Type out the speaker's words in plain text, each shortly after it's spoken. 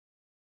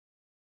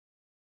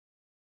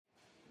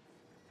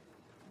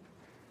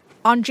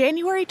On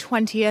January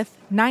 20th,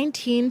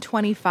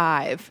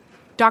 1925,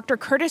 Dr.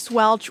 Curtis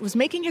Welch was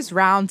making his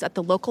rounds at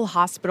the local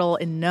hospital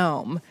in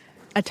Nome,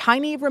 a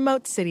tiny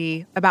remote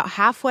city about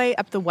halfway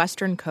up the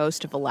western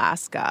coast of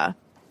Alaska.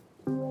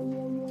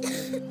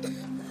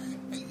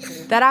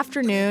 That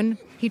afternoon,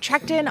 he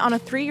checked in on a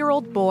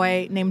 3-year-old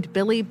boy named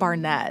Billy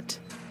Barnett.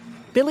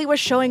 Billy was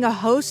showing a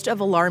host of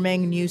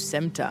alarming new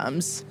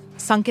symptoms: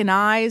 sunken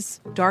eyes,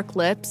 dark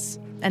lips,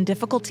 and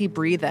difficulty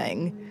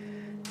breathing.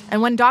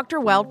 And when Dr.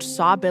 Welch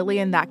saw Billy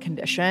in that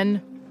condition,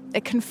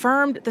 it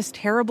confirmed this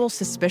terrible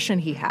suspicion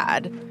he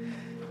had.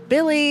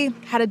 Billy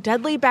had a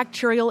deadly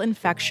bacterial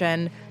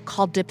infection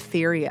called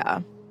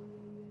diphtheria.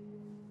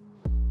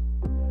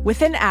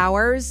 Within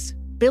hours,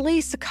 Billy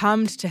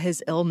succumbed to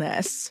his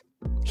illness.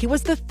 He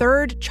was the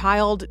 3rd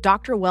child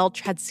Dr.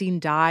 Welch had seen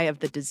die of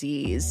the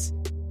disease.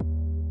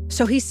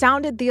 So he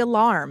sounded the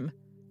alarm.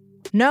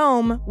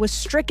 Nome was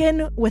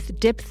stricken with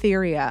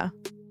diphtheria.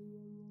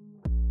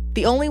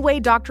 The only way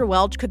Dr.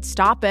 Welch could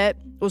stop it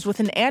was with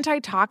an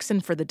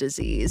antitoxin for the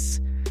disease.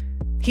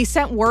 He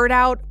sent word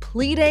out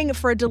pleading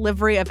for a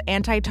delivery of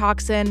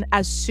antitoxin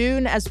as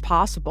soon as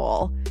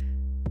possible.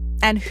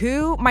 And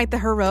who might the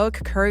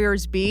heroic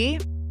couriers be?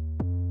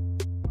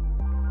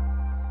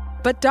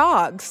 But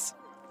dogs.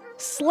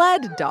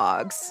 Sled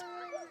dogs.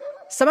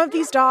 Some of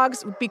these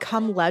dogs would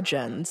become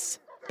legends,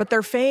 but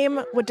their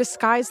fame would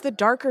disguise the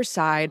darker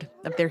side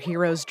of their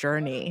hero's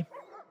journey.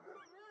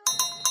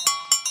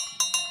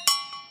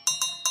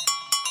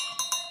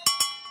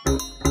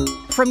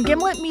 From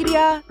Gimlet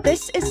Media,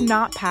 this is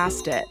Not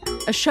Past It,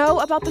 a show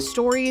about the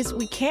stories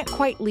we can't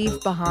quite leave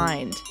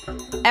behind.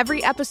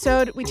 Every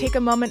episode, we take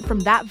a moment from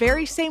that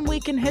very same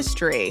week in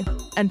history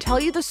and tell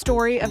you the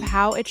story of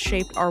how it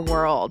shaped our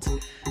world.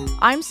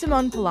 I'm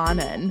Simone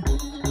Polanen.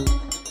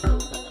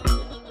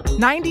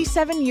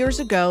 97 years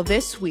ago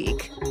this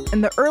week,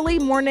 in the early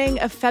morning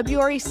of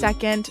February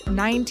 2nd,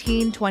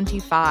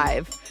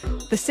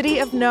 1925, the city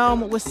of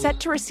Nome was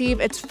set to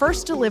receive its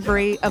first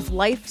delivery of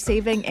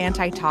life-saving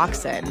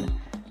antitoxin,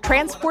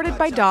 transported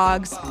by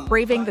dogs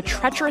braving the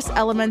treacherous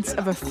elements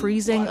of a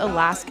freezing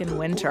Alaskan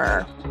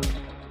winter.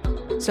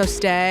 So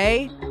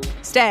stay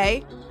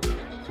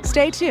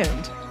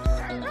tuned.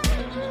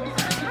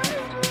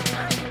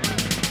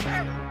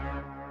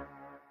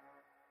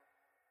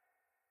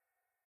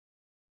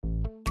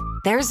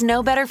 There's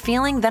no better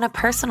feeling than a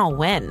personal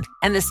win,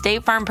 and the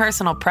State Farm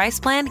Personal Price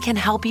Plan can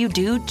help you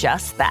do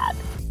just that.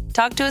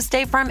 Talk to a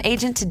State Farm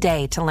agent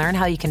today to learn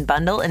how you can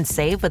bundle and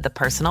save with the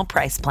Personal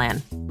Price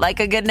Plan.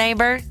 Like a good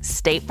neighbor,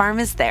 State Farm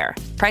is there.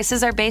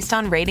 Prices are based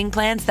on rating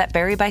plans that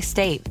vary by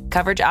state.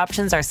 Coverage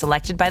options are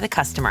selected by the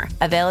customer.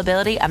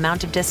 Availability,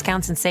 amount of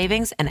discounts and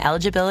savings, and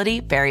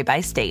eligibility vary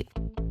by state.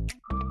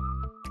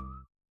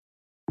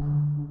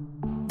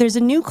 There's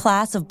a new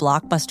class of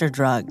blockbuster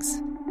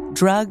drugs.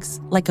 Drugs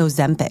like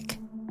Ozempic.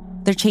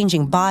 They're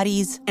changing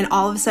bodies. And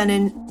all of a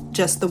sudden,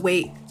 just the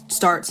weight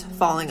starts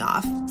falling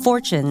off.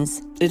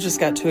 Fortunes. It just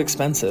got too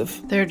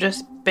expensive. They're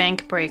just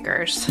bank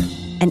breakers.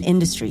 And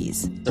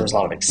industries. There was a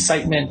lot of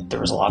excitement. There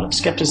was a lot of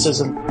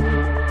skepticism.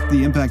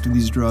 The impact of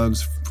these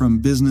drugs, from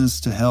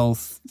business to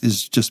health,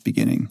 is just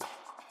beginning.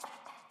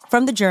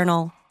 From the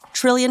Journal, $1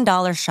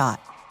 Trillion Shot.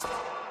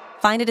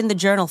 Find it in the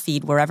Journal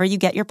feed wherever you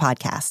get your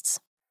podcasts.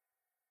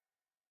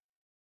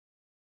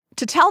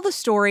 To tell the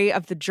story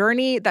of the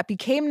journey that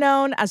became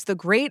known as the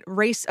Great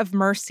Race of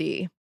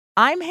Mercy,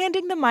 I'm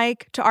handing the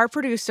mic to our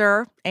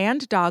producer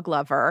and dog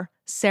lover,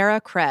 Sarah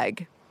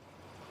Craig.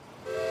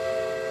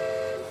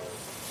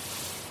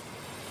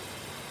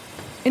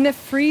 In the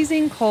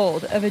freezing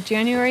cold of a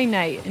January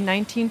night in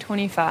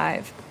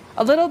 1925,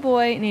 a little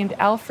boy named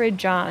Alfred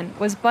John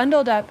was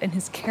bundled up in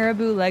his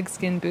caribou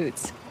legskin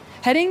boots,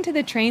 heading to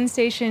the train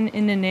station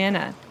in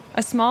Nenana,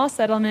 a small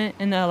settlement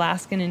in the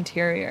Alaskan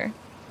interior.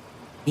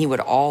 He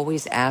would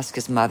always ask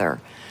his mother,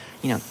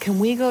 can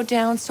we go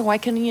down so I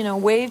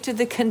can, wave to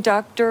the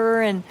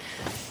conductor and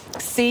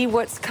see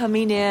what's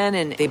coming in?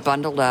 And they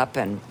bundled up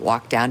and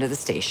walked down to the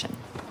station.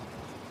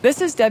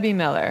 This is Debbie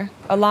Miller,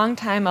 a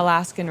longtime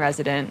Alaskan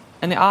resident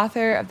and the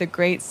author of The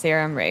Great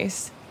Sarum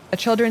Race, a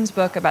children's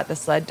book about the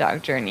sled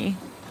dog journey.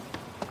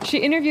 She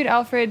interviewed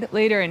Alfred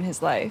later in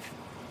his life.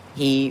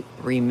 He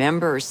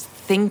remembers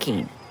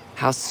thinking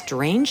how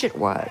strange it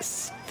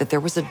was that there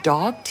was a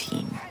dog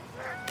team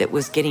that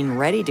was getting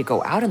ready to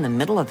go out in the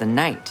middle of the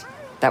night.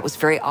 That was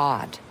very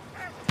odd.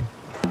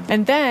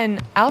 And then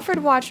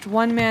Alfred watched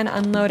one man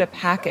unload a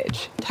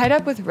package tied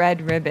up with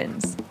red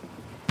ribbons.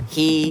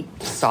 He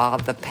saw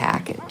the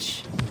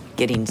package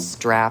getting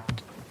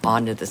strapped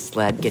onto the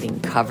sled, getting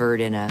covered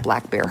in a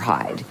black bear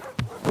hide.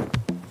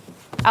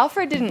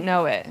 Alfred didn't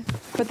know it,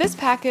 but this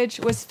package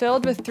was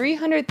filled with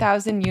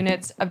 300,000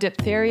 units of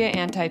diphtheria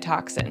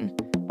antitoxin,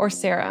 or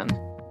serum.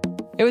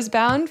 It was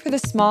bound for the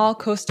small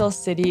coastal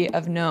city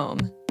of Nome,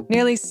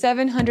 nearly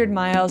 700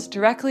 miles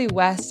directly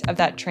west of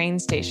that train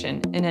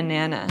station in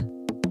Nenana.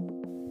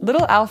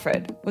 Little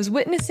Alfred was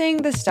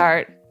witnessing the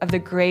start of the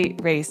Great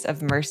Race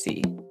of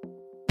Mercy.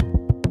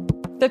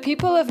 The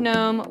people of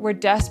Nome were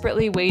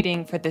desperately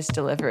waiting for this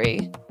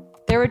delivery.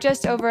 There were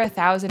just over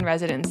 1,000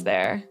 residents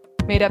there,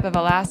 made up of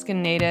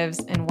Alaskan natives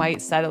and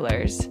white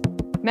settlers,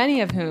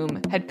 many of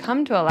whom had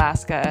come to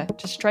Alaska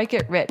to strike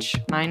it rich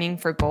mining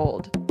for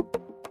gold.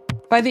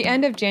 By the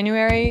end of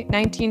January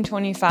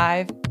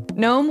 1925,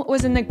 Nome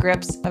was in the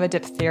grips of a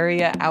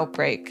diphtheria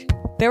outbreak.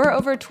 There were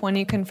over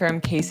 20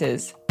 confirmed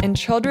cases, and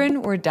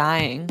children were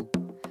dying.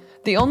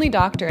 The only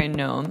doctor in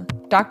Nome,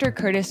 Dr.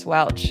 Curtis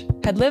Welch,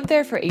 had lived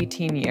there for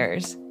 18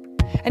 years,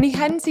 and he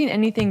hadn't seen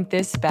anything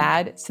this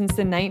bad since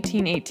the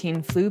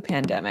 1918 flu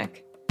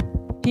pandemic.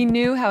 He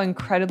knew how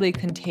incredibly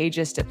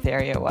contagious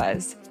diphtheria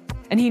was,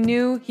 and he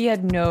knew he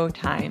had no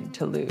time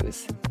to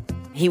lose.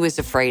 He was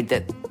afraid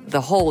that the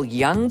whole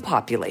young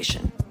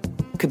population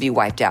could be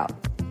wiped out.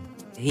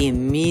 He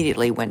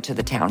immediately went to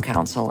the town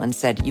council and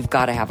said, you've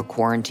got to have a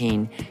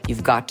quarantine.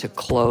 You've got to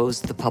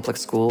close the public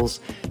schools.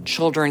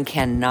 Children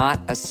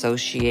cannot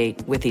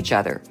associate with each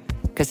other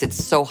because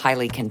it's so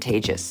highly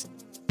contagious.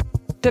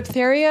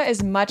 Diphtheria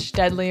is much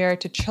deadlier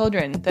to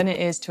children than it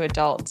is to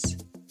adults.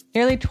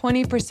 Nearly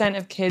 20%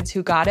 of kids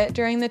who got it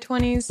during the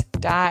 20s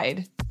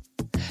died.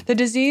 The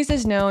disease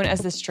is known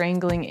as the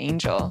strangling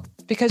angel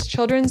because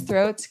children's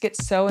throats get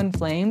so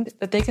inflamed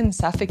that they can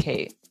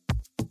suffocate.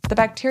 The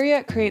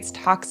bacteria creates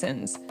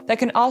toxins that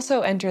can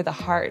also enter the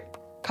heart,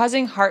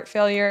 causing heart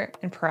failure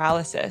and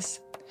paralysis.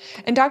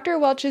 And Dr.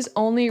 Welch's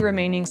only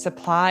remaining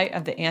supply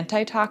of the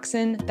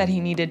antitoxin that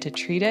he needed to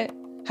treat it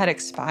had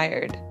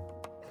expired.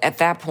 At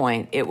that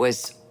point, it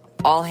was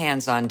all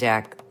hands on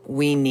deck.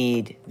 We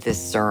need this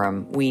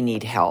serum. We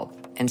need help.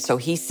 And so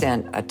he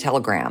sent a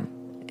telegram,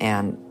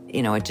 and,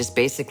 it just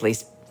basically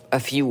a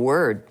few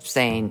words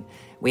saying,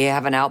 we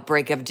have an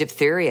outbreak of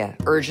diphtheria,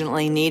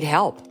 urgently need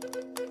help.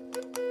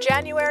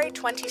 January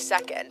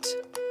 22nd.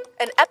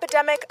 An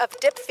epidemic of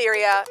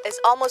diphtheria is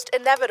almost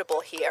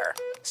inevitable here.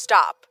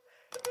 Stop.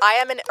 I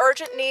am in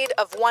urgent need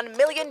of 1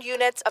 million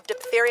units of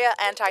diphtheria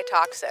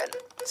antitoxin.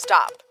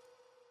 Stop.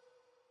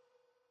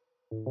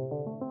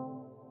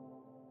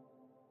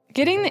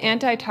 Getting the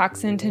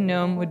antitoxin to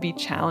Nome would be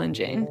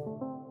challenging.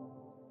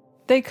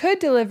 They could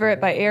deliver it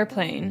by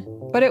airplane,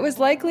 but it was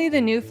likely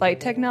the new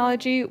flight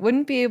technology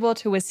wouldn't be able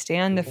to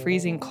withstand the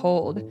freezing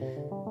cold.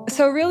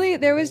 So really,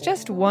 there was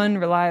just one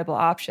reliable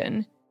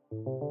option.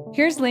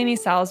 Here's Lainey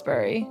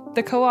Salisbury,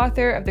 the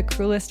co-author of The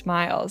Cruelest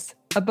Miles,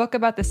 a book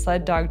about the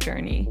sled dog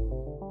journey.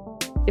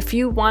 If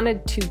you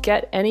wanted to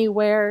get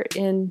anywhere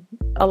in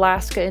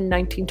Alaska in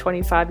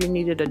 1925, you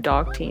needed a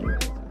dog team.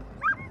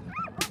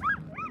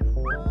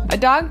 A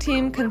dog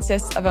team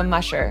consists of a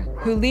musher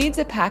who leads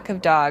a pack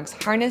of dogs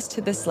harnessed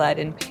to the sled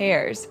in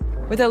pairs,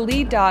 with a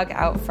lead dog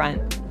out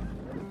front.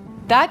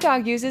 That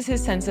dog uses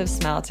his sense of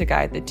smell to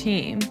guide the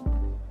team.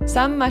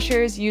 Some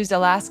mushers used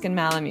Alaskan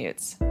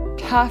Malamutes,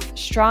 tough,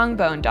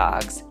 strong-boned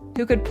dogs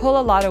who could pull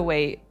a lot of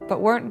weight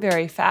but weren't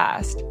very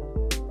fast.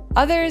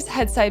 Others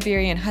had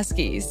Siberian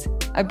Huskies,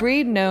 a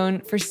breed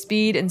known for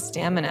speed and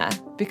stamina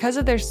because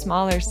of their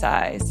smaller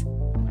size.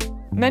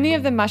 Many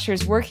of the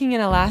mushers working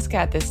in Alaska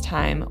at this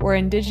time were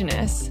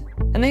indigenous,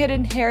 and they had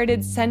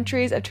inherited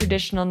centuries of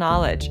traditional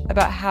knowledge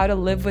about how to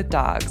live with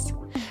dogs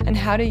and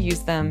how to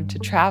use them to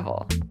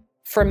travel.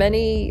 For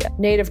many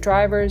native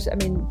drivers,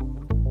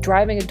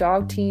 driving a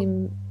dog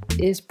team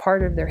is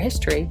part of their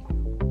history.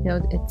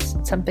 It's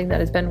something that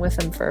has been with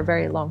them for a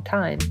very long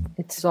time.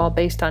 It's all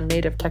based on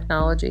native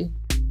technology.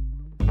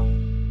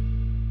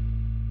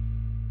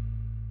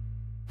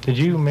 Did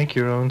you make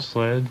your own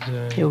sleds?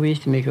 Yeah, we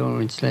used to make our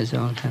own sleds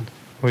all the time.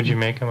 What'd you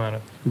make them out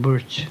of?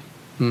 Birch.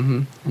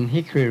 And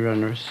hickory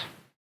runners.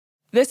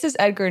 This is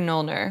Edgar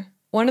Nollner,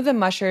 one of the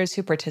mushers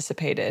who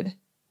participated.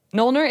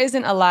 Nollner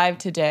isn't alive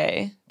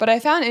today, but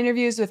I found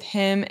interviews with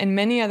him and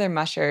many other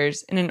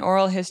mushers in an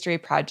oral history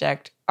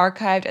project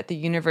archived at the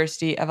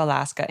University of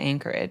Alaska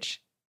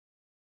Anchorage.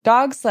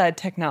 Dog sled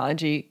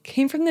technology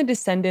came from the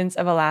descendants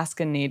of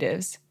Alaskan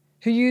natives,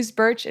 who used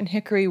birch and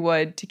hickory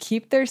wood to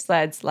keep their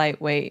sleds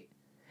lightweight.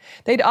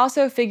 They'd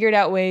also figured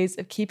out ways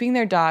of keeping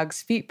their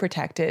dogs' feet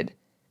protected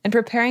and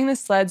preparing the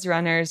sled's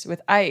runners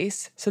with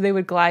ice so they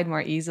would glide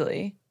more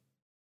easily.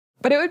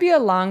 But it would be a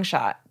long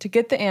shot to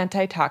get the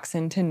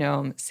antitoxin to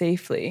Nome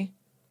safely.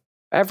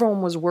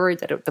 Everyone was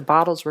worried that the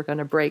bottles were going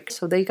to break,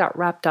 so they got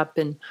wrapped up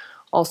in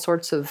all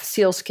sorts of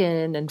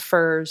sealskin and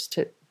furs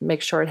to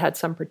make sure it had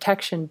some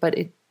protection, but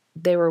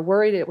they were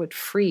worried it would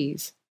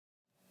freeze.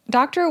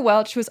 Dr.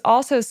 Welch was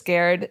also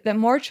scared that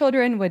more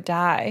children would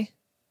die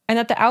and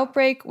that the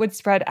outbreak would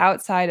spread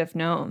outside of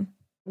Nome.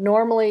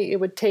 Normally, it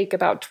would take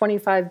about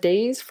 25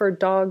 days for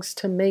dogs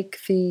to make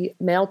the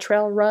mail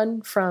trail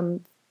run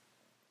from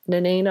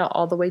Nenana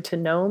all the way to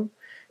Nome.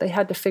 They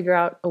had to figure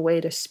out a way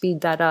to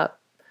speed that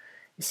up.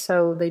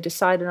 So they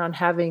decided on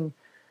having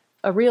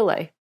a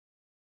relay.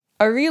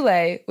 A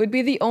relay would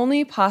be the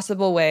only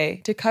possible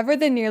way to cover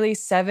the nearly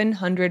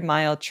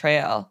 700-mile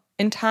trail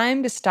in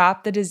time to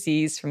stop the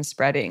disease from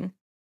spreading.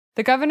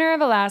 The governor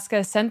of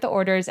Alaska sent the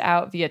orders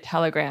out via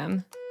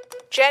telegram.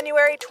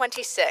 January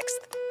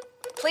 26th.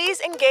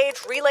 Please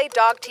engage relay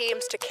dog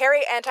teams to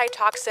carry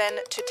antitoxin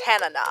to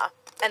Tanana,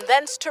 and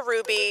thence to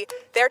Ruby,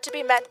 there to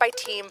be met by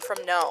team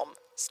from Nome.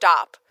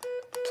 Stop.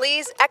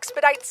 Please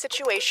expedite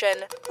situation.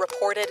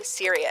 Reported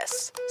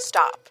serious.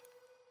 Stop.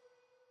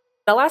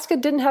 Alaska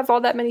didn't have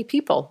all that many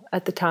people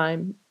at the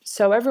time,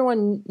 so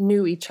everyone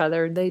knew each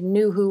other. They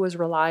knew who was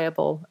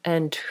reliable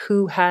and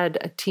who had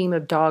a team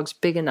of dogs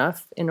big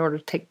enough in order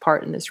to take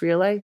part in this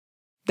relay.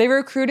 They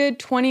recruited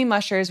 20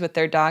 mushers with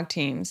their dog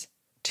teams.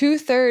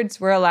 2/3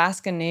 were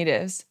Alaskan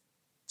natives.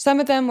 Some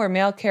of them were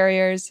mail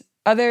carriers,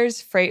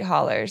 others freight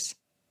haulers.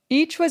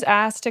 Each was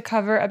asked to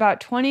cover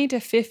about 20 to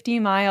 50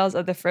 miles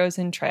of the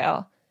frozen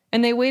trail,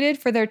 and they waited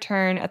for their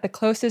turn at the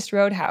closest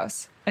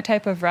roadhouse, a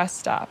type of rest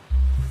stop.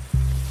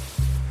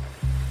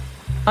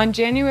 On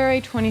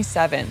January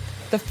 27th,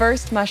 the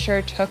first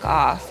musher took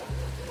off.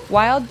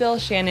 Wild Bill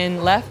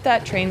Shannon left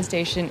that train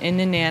station in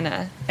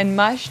Nenana and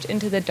mushed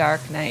into the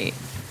dark night.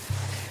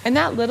 And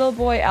that little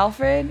boy,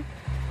 Alfred,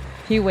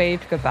 he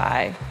waved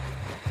goodbye.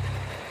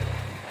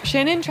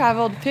 Shannon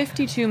traveled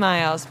 52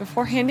 miles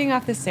before handing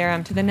off the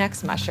serum to the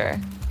next musher.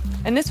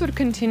 And this would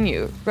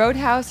continue,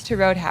 roadhouse to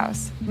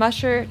roadhouse,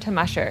 musher to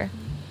musher.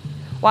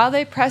 While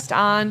they pressed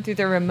on through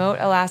the remote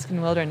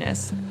Alaskan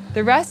wilderness,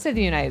 the rest of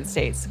the United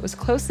States was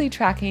closely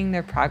tracking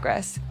their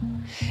progress.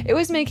 It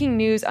was making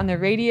news on the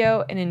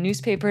radio and in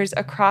newspapers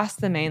across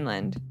the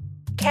mainland.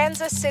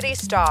 Kansas City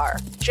Star,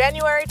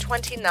 January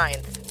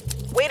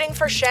 29th. Waiting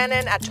for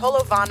Shannon at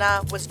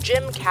Tolovana was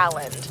Jim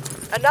Calland,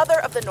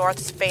 another of the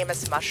North's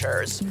famous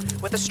mushers,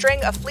 with a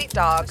string of fleet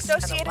dogs.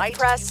 Associated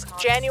Press,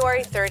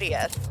 January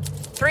 30th.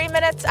 3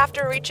 minutes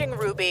after reaching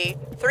Ruby,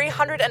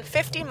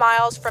 350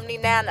 miles from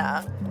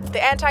Nenana,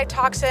 the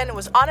antitoxin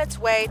was on its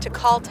way to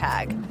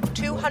Kaltag,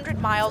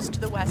 200 miles to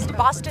the west.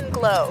 Boston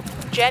Globe,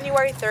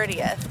 January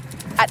 30th.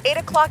 At 8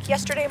 o'clock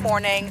yesterday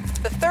morning,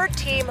 the third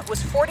team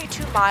was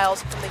 42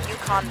 miles from the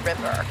Yukon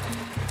River.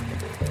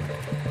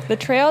 The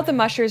trail the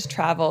mushers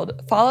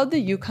traveled followed the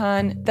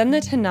Yukon, then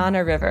the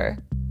Tanana River,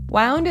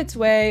 wound its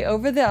way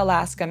over the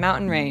Alaska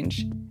mountain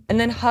range, and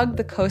then hugged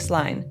the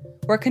coastline,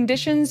 where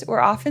conditions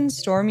were often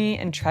stormy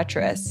and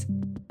treacherous.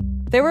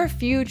 There were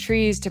few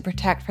trees to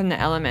protect from the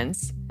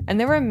elements, and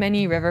there were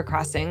many river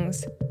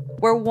crossings,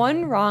 where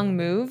one wrong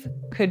move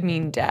could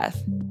mean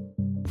death.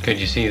 Could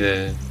you see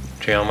the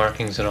trail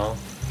markings at all?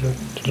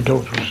 The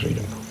dogs would see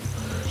them.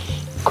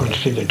 Couldn't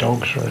see the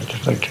dogs, or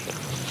just like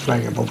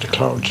flying above the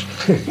clouds.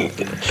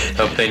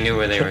 Hope they knew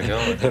where they were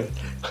going.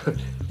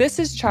 This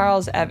is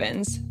Charles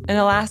Evans, an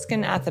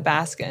Alaskan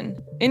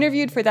Athabascan,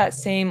 interviewed for that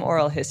same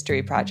oral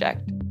history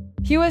project.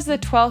 He was the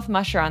 12th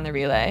musher on the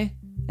relay,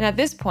 and at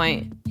this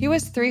point, he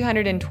was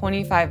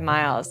 325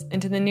 miles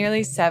into the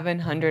nearly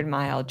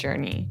 700-mile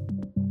journey.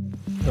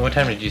 What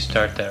time did you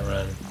start that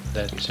run,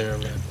 that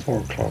serum?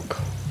 4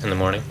 o'clock. In the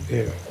morning?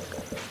 Yeah.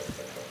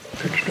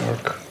 Pitch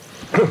dark.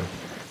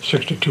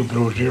 62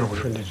 below zero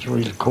when it's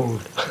really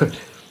cold.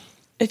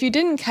 If you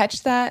didn't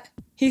catch that,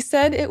 he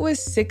said it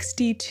was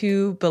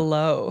 62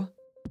 below.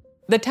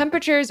 The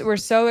temperatures were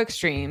so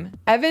extreme,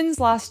 Evans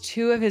lost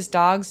 2 of his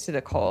dogs to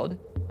the cold.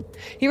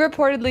 He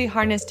reportedly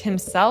harnessed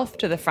himself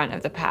to the front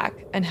of the pack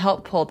and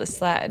helped pull the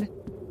sled.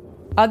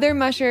 Other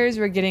mushers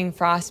were getting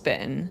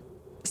frostbitten.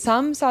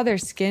 Some saw their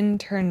skin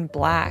turn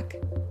black.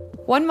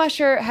 One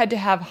musher had to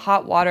have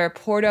hot water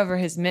poured over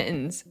his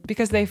mittens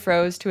because they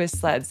froze to his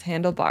sled's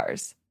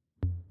handlebars.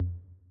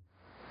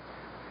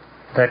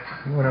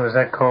 When it was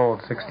that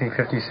cold, 50,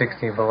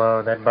 60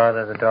 below, that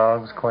bothered the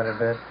dogs quite a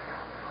bit?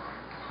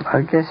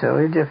 I guess so.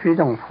 If you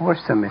don't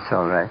force them, it's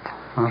all right.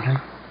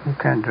 You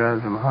can't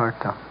drive them hard,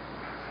 though.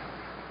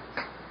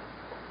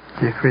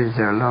 They freeze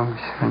their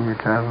lungs when you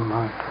drive them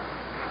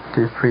out.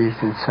 They freeze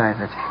inside,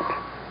 I think.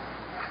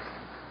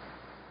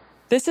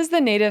 This is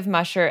the native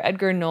musher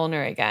Edgar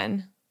Nollner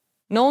again.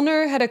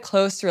 Nollner had a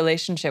close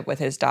relationship with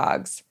his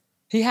dogs.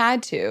 He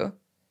had to,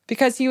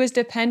 because he was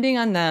depending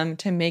on them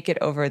to make it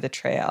over the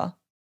trail.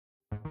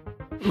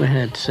 We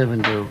had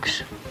 7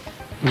 dogs.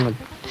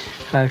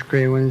 5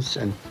 gray ones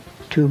and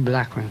 2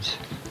 black ones.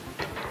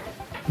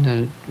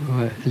 The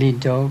lead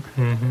dog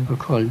we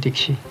called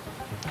Dixie.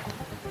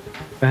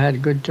 We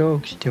had good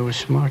dogs. They were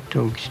smart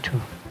dogs, too.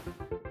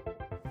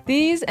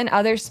 These and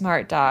other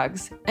smart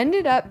dogs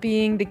ended up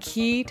being the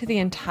key to the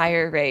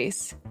entire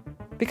race,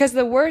 because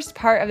the worst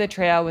part of the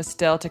trail was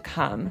still to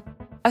come,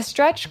 a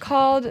stretch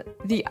called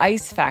the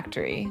Ice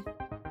Factory.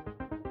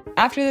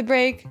 After the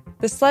break,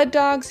 the sled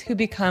dogs who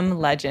become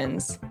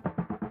legends.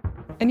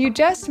 And you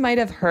just might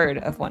have heard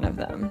of one of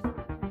them.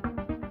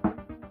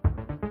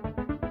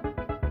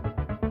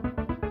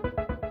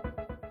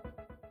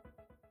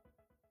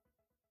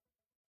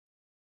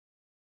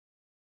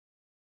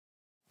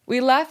 We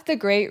left the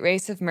Great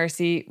Race of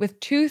Mercy with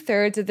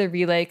 2/3 of the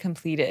relay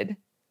completed.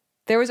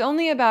 There was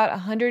only about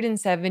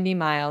 170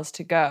 miles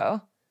to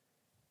go.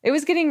 It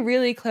was getting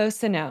really close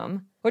to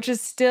Nome, which was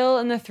still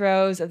in the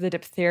throes of the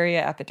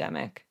diphtheria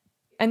epidemic.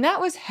 And that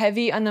was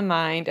heavy on the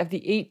mind of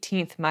the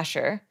 18th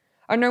musher,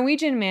 a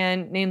Norwegian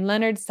man named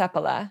Leonard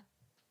Seppala.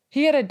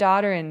 He had a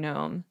daughter in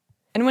Nome,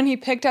 and when he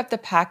picked up the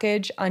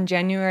package on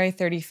January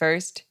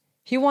 31st,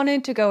 he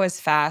wanted to go as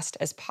fast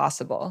as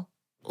possible.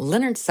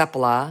 Leonard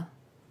Seppala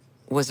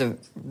was a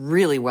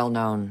really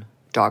well-known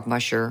dog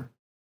musher.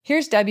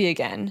 Here's Debbie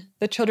again,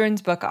 the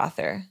children's book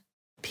author.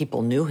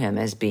 People knew him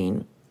as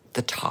being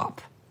the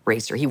top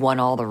racer. He won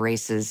all the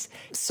races.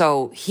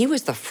 So he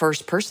was the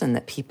first person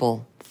that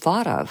people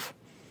thought of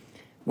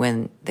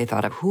when they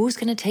thought of who's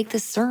going to take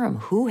this serum?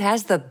 Who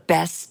has the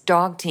best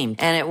dog team?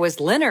 And it was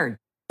Leonard.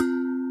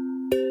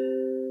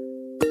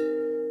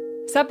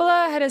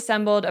 Seppala had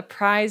assembled a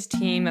prize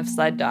team of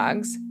sled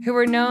dogs who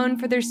were known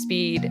for their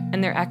speed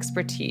and their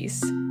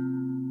expertise.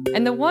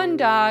 And the one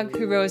dog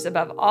who rose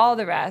above all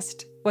the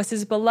rest was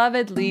his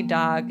beloved lead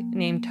dog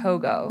named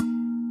Togo.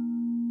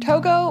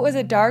 Togo was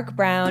a dark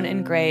brown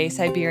and gray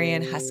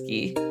Siberian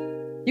husky.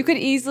 You could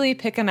easily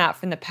pick him out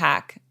from the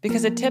pack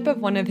because a tip of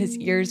one of his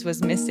ears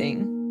was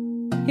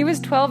missing. He was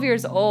 12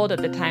 years old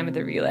at the time of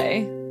the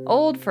relay,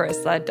 old for a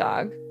sled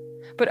dog.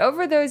 But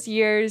over those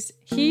years,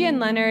 he and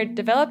Leonard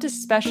developed a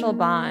special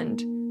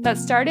bond that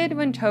started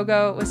when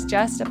Togo was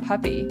just a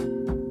puppy.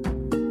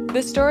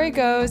 The story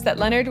goes that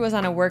Leonard was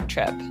on a work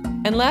trip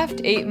and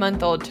left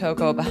 8-month-old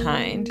Togo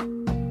behind.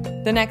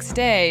 The next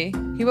day,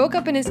 he woke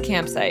up in his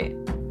campsite,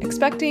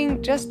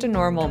 expecting just a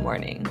normal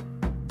morning.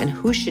 And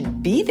who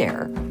should be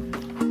there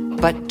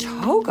but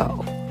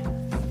Togo?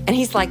 And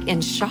he's like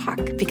in shock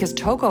because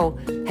Togo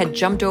had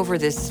jumped over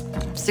this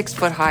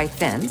 6-foot-high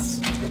fence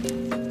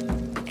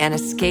and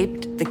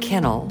escaped the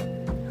kennel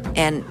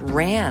and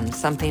ran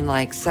something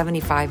like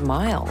 75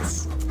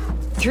 miles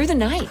through the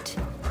night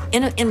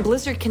in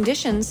blizzard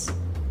conditions.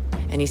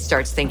 And he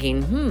starts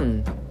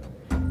thinking,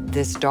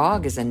 this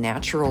dog is a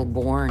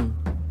natural-born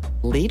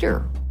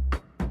leader.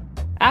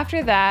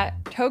 After that,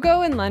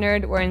 Togo and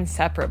Leonard were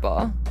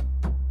inseparable.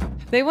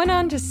 They went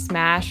on to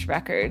smash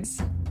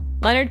records.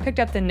 Leonard picked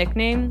up the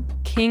nickname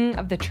King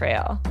of the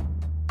Trail.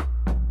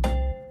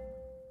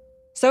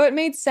 So it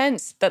made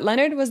sense that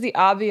Leonard was the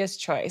obvious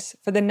choice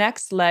for the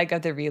next leg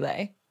of the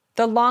relay,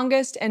 the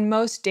longest and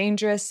most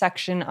dangerous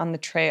section on the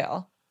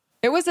trail.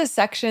 It was a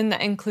section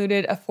that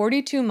included a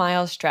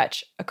 42-mile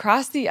stretch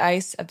across the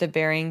ice of the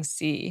Bering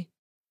Sea.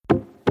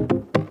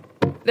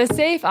 The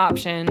safe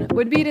option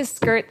would be to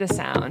skirt the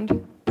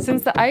sound,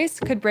 since the ice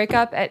could break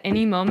up at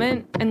any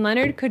moment and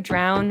Leonard could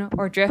drown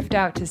or drift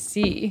out to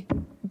sea.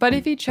 But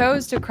if he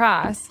chose to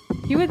cross,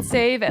 he would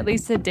save at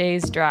least a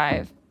day's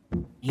drive.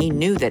 He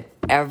knew that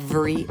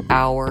every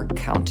hour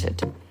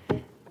counted.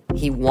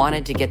 He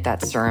wanted to get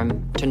that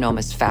serum to Nome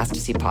as fast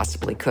as he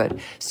possibly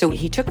could, so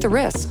he took the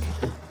risk.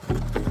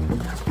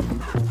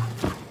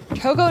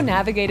 Togo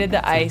navigated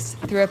the ice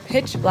through a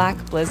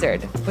pitch-black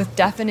blizzard with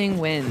deafening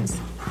winds.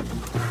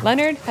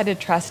 Leonard had to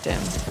trust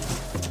him.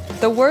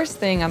 The worst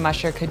thing a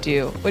musher could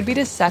do would be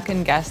to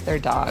second-guess their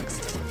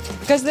dogs,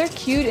 because they're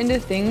cued into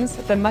things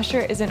that the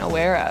musher isn't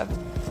aware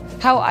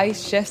of, how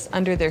ice shifts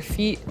under their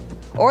feet,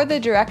 or the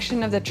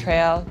direction of the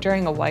trail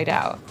during a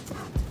whiteout.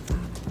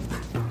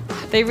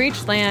 They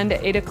reached land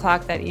at 8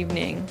 o'clock that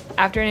evening,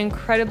 after an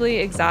incredibly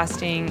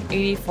exhausting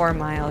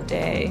 84-mile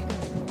day.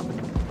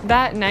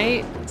 That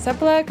night,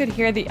 Seppala could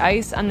hear the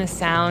ice on the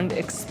sound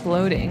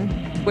exploding,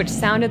 which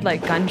sounded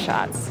like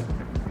gunshots.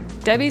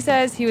 Debbie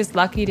says he was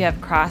lucky to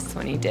have crossed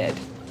when he did.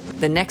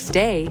 The next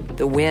day,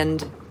 the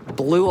wind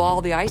blew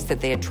all the ice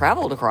that they had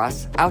traveled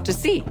across out to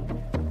sea.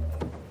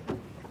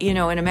 In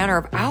a matter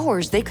of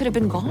hours, they could have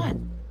been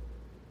gone.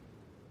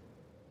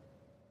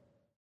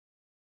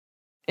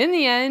 In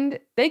the end,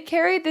 they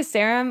carried the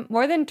serum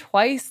more than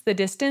twice the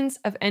distance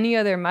of any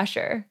other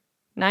musher,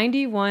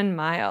 91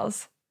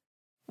 miles.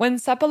 When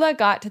Seppala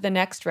got to the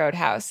next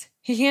roadhouse,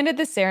 he handed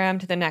the serum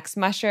to the next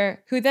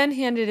musher, who then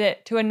handed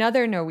it to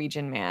another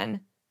Norwegian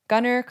man,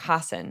 Gunnar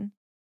Kaasen.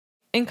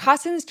 In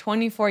Kaasen's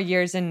 24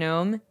 years in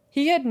Nome,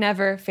 he had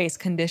never faced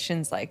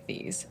conditions like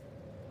these.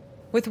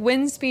 With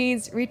wind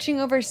speeds reaching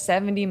over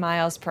 70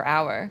 miles per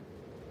hour,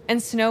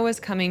 and snow was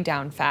coming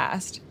down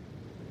fast.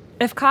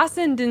 If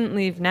Kaasen didn't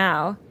leave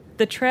now,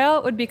 the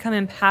trail would become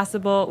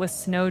impassable with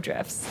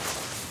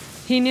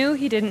snowdrifts. He knew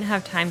he didn't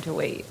have time to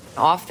wait.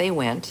 Off they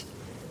went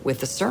with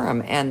the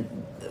serum, and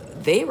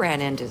they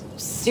ran into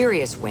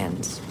serious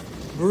winds,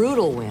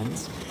 brutal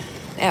winds.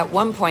 At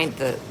one point,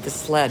 the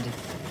sled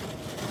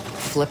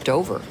flipped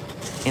over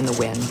in the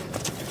wind,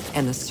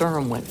 and the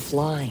serum went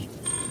flying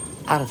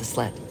out of the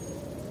sled.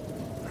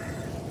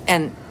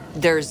 And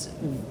there's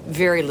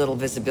very little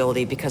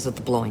visibility because of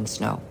the blowing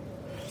snow.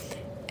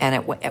 And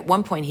at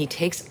one point, he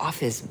takes off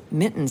his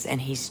mittens,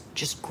 and he's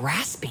just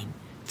grasping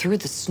through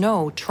the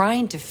snow,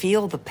 trying to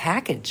feel the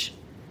package.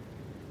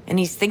 And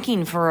he's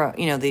thinking for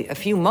a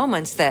few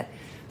moments that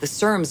the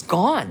serum's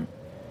gone.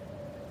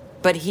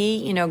 But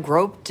he,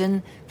 groped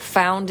and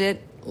found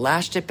it,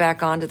 lashed it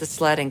back onto the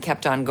sled, and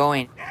kept on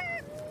going.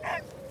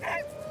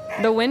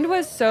 The wind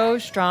was so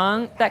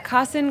strong that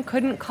Kaasen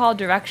couldn't call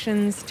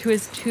directions to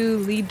his two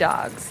lead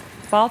dogs,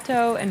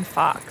 Balto and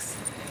Fox.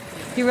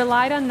 He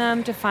relied on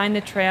them to find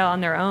the trail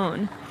on their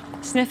own,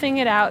 sniffing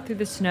it out through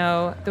the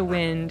snow, the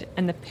wind,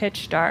 and the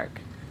pitch dark.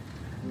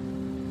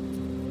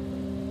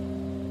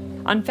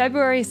 On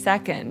February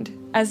 2nd,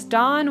 as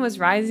dawn was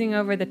rising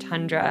over the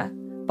tundra,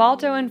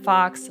 Balto and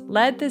Fox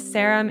led the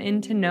serum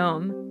into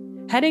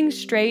Nome, heading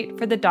straight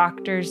for the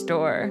doctor's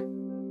door.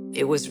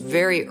 It was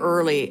very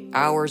early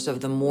hours of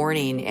the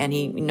morning, and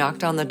he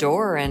knocked on the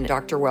door, and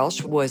Dr.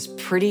 Welch was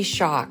pretty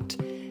shocked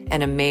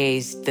and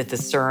amazed that the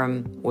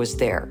serum was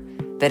there,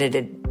 that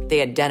they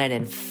had done it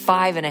in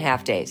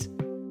 5.5 days.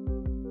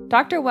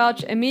 Dr.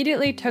 Welch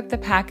immediately took the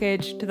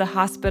package to the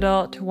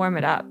hospital to warm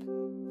it up.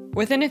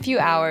 Within a few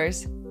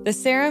hours, the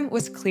serum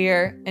was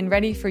clear and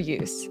ready for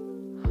use.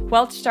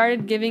 Welch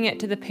started giving it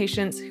to the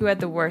patients who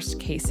had the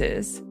worst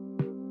cases.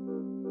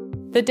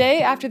 The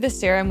day after the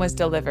serum was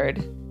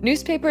delivered,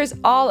 newspapers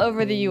all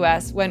over the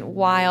U.S. went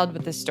wild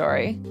with the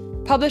story,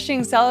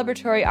 publishing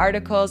celebratory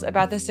articles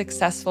about the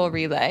successful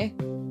relay.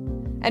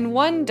 And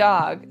one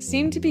dog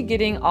seemed to be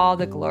getting all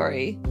the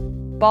glory: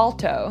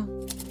 Balto.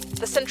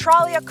 The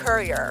Centralia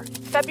Courier,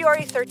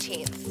 February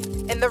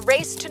 13th. In the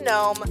race to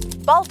Nome,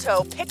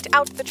 Balto picked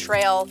out the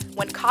trail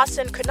when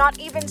Cosson could not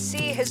even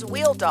see his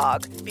wheel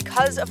dog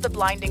because of the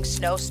blinding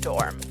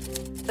snowstorm.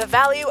 The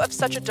value of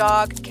such a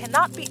dog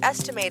cannot be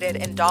estimated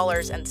in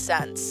dollars and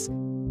cents.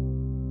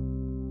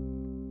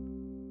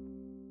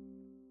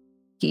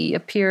 He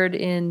appeared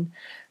in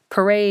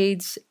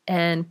parades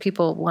and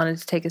people wanted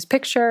to take his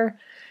picture.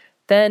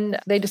 Then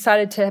they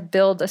decided to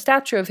build a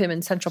statue of him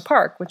in Central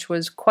Park, which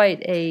was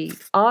quite an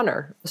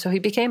honor. So he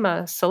became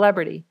a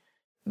celebrity.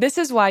 This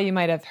is why you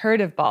might have heard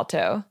of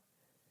Balto.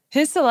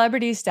 His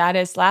celebrity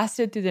status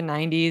lasted through the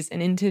 90s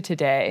and into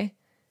today.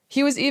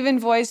 He was even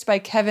voiced by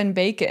Kevin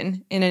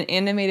Bacon in an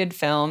animated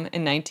film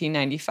in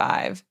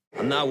 1995.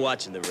 I'm not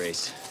watching the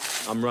race.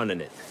 I'm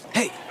running it.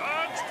 Hey!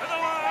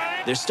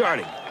 They're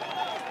starting.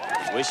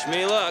 Wish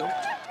me luck.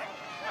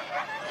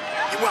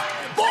 Well,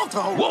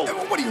 Balto! Whoa.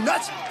 What are you,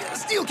 nuts?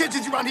 Steel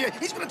catches you around here.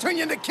 He's going to turn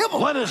you into kibble.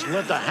 Let us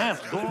let the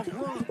half dog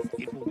run.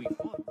 It will be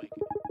fun.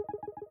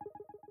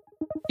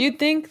 You'd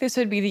think this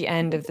would be the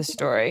end of the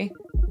story.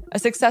 A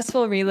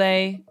successful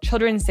relay,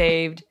 children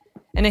saved,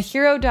 and a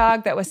hero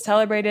dog that was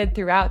celebrated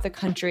throughout the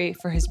country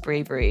for his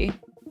bravery.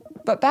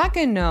 But back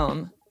in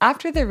Nome,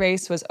 after the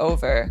race was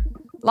over,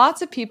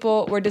 lots of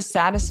people were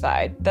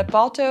dissatisfied that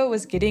Balto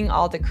was getting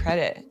all the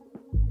credit,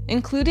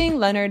 including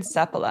Leonard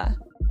Seppala.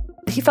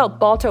 He felt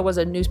Balto was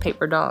a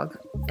newspaper dog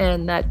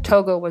and that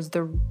Togo was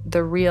the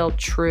real,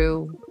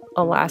 true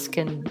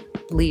Alaskan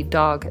lead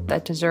dog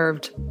that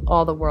deserved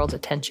all the world's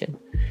attention.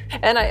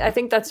 And I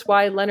think that's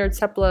why Leonard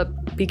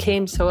Seppala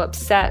became so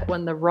upset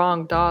when the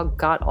wrong dog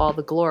got all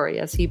the glory,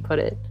 as he put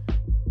it.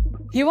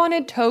 He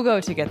wanted Togo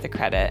to get the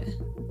credit.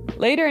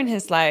 Later in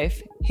his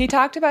life, he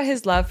talked about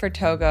his love for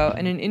Togo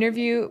in an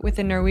interview with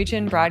the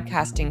Norwegian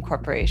Broadcasting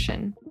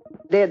Corporation.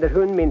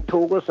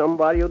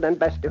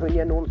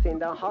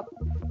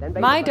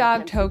 My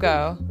dog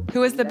Togo, who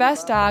was the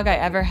best dog I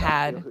ever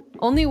had,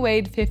 only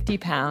weighed 50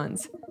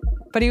 pounds,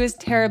 but he was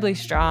terribly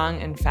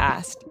strong and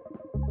fast.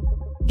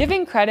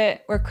 Giving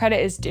credit where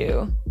credit is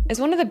due is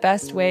one of the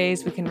best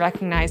ways we can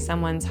recognize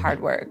someone's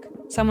hard work,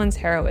 someone's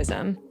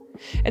heroism.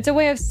 It's a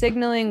way of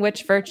signaling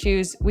which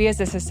virtues we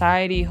as a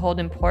society hold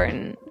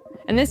important.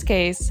 In this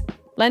case,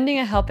 lending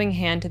a helping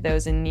hand to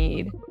those in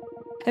need,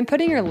 and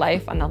putting your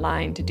life on the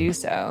line to do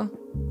so.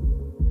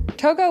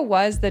 Togo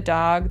was the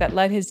dog that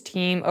led his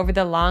team over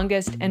the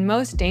longest and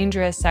most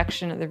dangerous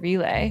section of the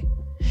relay,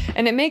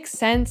 and it makes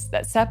sense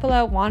that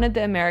Seppala wanted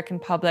the American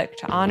public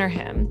to honor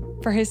him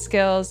for his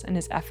skills and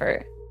his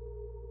effort.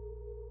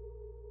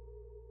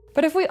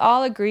 But if we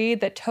all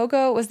agreed that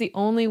Togo was the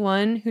only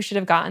one who should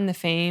have gotten the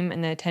fame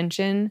and the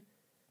attention,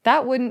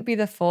 that wouldn't be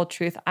the full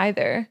truth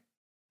either.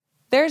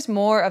 There's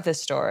more of the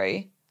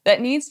story that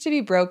needs to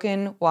be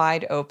broken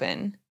wide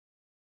open.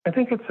 I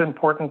think it's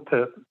important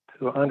to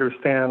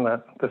understand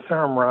that the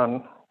serum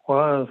run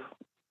was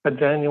a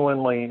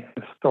genuinely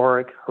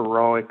historic,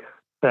 heroic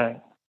thing.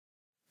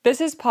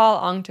 This is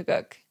Paul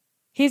Ongtuguk.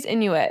 He's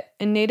Inuit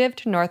and native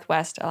to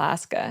Northwest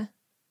Alaska.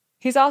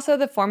 He's also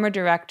the former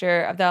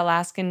director of the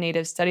Alaskan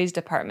Native Studies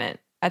Department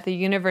at the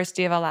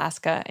University of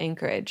Alaska,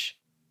 Anchorage.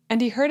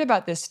 And he heard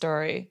about this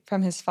story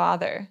from his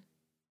father.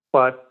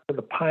 But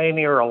the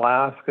Pioneer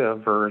Alaska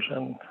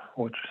version,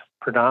 which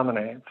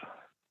predominates,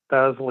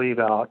 does leave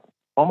out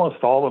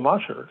almost all the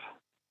mushers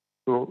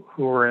who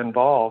were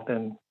involved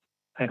in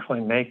actually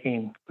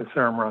making the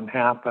serum run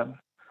happen.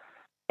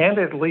 And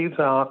it leaves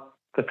out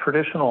the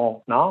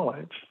traditional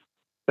knowledge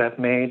that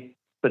made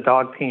the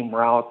dog team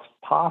routes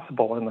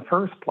possible in the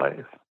first place.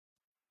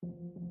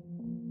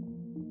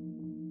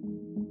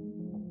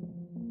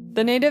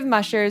 The native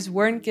mushers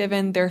weren't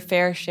given their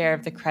fair share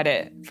of the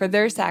credit for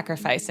their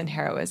sacrifice and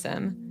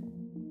heroism.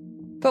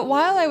 But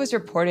while I was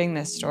reporting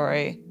this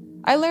story,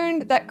 I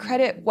learned that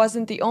credit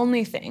wasn't the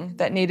only thing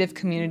that native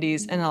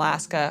communities in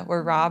Alaska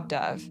were robbed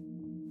of.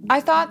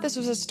 I thought this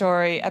was a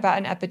story about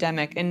an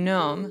epidemic in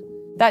Nome,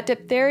 that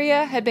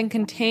diphtheria had been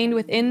contained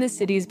within the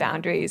city's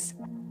boundaries,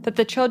 that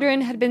the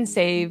children had been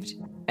saved,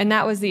 and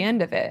that was the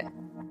end of it.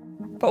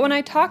 But when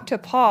I talked to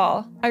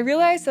Paul, I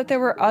realized that there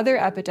were other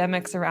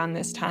epidemics around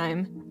this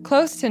time,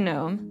 close to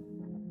Nome.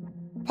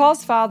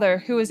 Paul's father,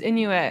 who was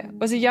Inuit,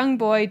 was a young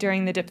boy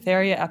during the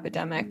diphtheria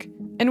epidemic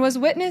and was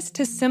witness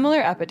to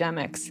similar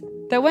epidemics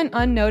that went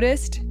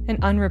unnoticed and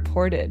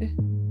unreported.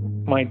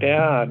 My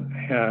dad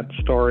had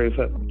stories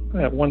that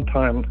At one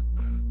time,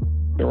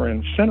 they were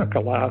in Seneca,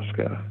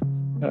 Alaska,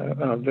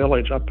 a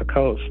village up the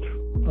coast,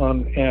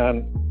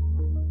 and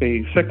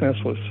the sickness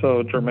was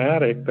so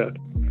dramatic that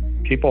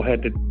people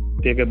had to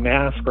dig a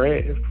mass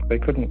grave. They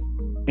couldn't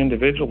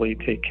individually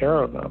take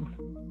care of them.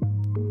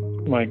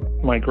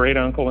 My great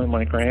uncle and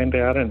my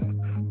granddad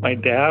and my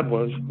dad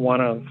was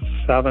one of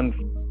 7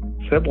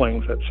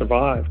 siblings that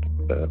survived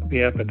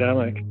the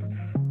epidemic,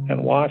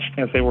 and watched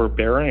as they were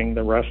burying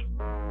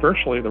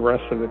virtually the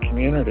rest of the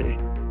community.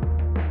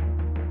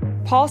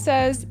 Paul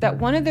says that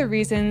one of the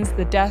reasons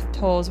the death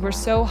tolls were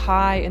so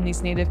high in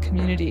these Native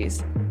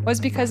communities was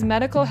because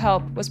medical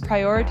help was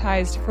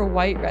prioritized for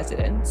white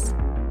residents.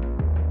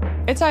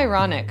 It's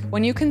ironic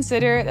when you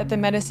consider that the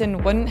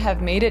medicine wouldn't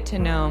have made it to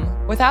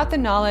Nome without the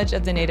knowledge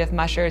of the Native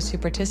mushers who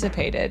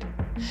participated,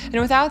 and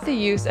without the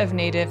use of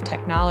Native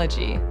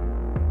technology.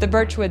 The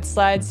birchwood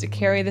sleds to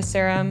carry the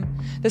serum,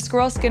 the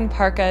squirrel skin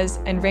parkas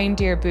and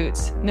reindeer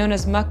boots known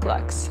as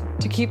mukluks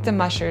to keep the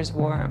mushers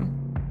warm.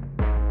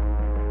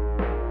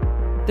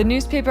 The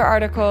newspaper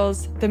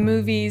articles, the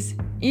movies,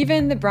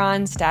 even the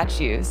bronze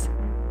statues,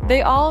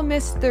 they all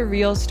missed the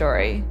real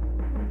story.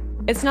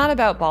 It's not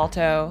about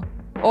Balto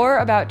or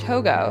about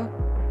Togo.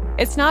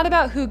 It's not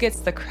about who gets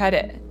the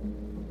credit.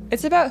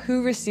 It's about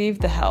who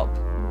received the help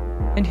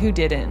and who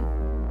didn't.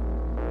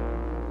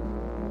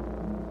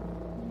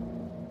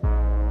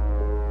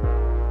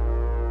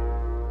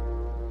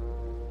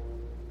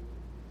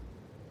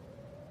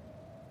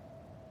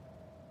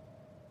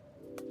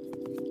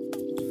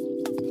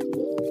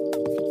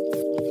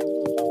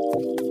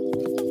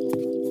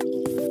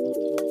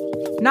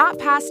 Not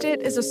Past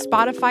It is a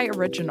Spotify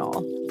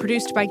original,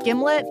 produced by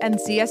Gimlet and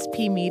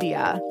ZSP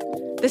Media.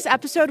 This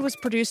episode was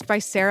produced by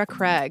Sarah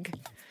Craig.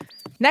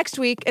 Next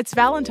week, it's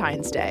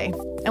Valentine's Day,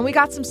 and we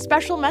got some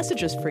special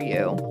messages for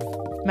you.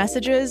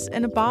 Messages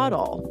in a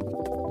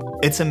bottle.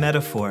 It's a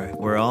metaphor.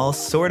 We're all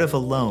sort of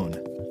alone,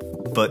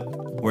 but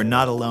we're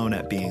not alone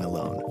at being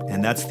alone.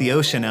 And that's the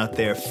ocean out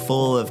there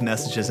full of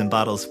messages in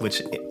bottles,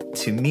 which,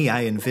 to me,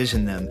 I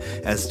envision them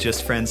as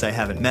just friends I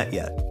haven't met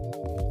yet.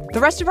 The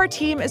rest of our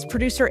team is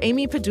producer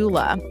Amy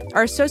Padula.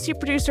 Our associate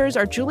producers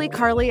are Julie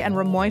Carley and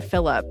Ramoy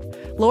Phillip.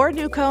 Laura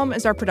Newcomb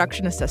is our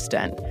production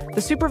assistant. The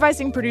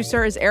supervising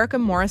producer is Erica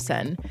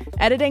Morrison.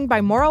 Editing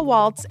by Maura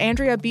Waltz,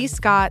 Andrea B.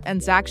 Scott,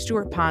 and Zach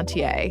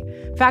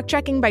Stewart-Pontier.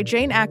 Fact-checking by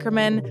Jane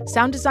Ackerman.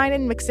 Sound design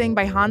and mixing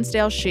by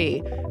Hansdale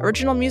Shee.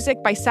 Original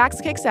music by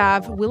Sax Kicks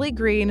Ave, Willie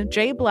Green,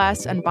 Jay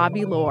Bless, and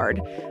Bobby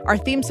Lord. Our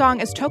theme song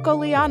is Toko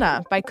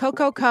Liana by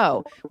Coco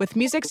Co, with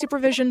music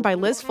supervision by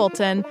Liz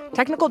Fulton,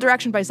 technical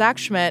direction by Zach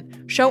Schmidt,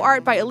 show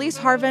art by Elise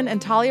Harvin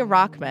and Talia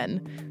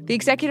Rockman. The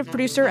executive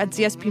producer at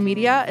ZSP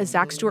Media is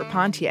Zach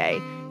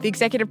Stewart-Pontier. The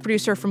executive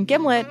producer from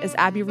Gimlet is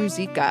Abby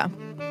Ruzicka.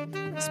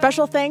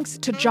 Special thanks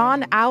to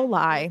John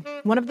Owlai,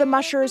 one of the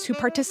mushers who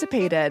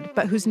participated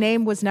but whose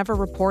name was never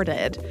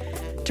reported.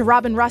 To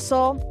Robin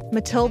Russell,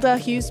 Matilda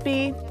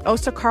Hughesby,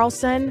 Osa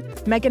Carlson,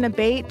 Megan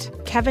Abate,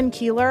 Kevin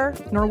Keeler,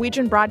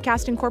 Norwegian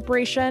Broadcasting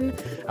Corporation,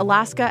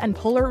 Alaska and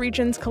Polar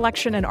Regions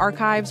Collection and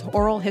Archives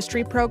Oral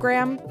History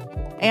Program,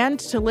 and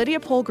to Lydia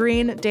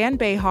Polgreen, Dan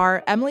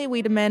Behar, Emily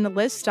Wiedemann,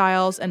 Liz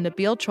Stiles, and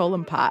Nabil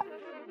Cholampat.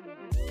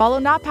 Follow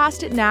Not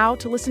Past It now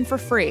to listen for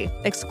free,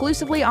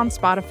 exclusively on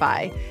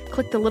Spotify.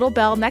 Click the little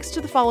bell next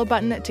to the follow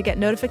button to get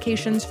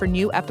notifications for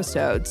new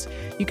episodes.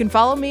 You can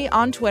follow me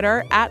on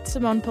Twitter at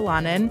Simone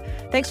Polanin.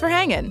 Thanks for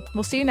hanging.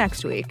 We'll see you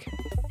next week.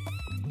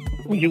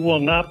 You will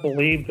not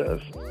believe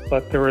this,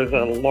 but there is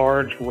a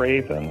large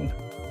raven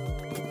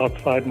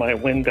outside my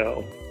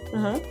window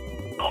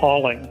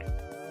calling.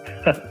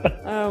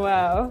 Oh,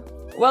 wow.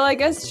 Well, I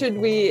guess are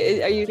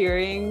you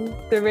hearing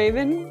the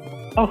raven?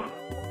 Oh,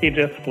 he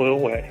just flew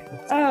away.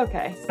 Oh,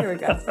 okay. Here we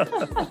go.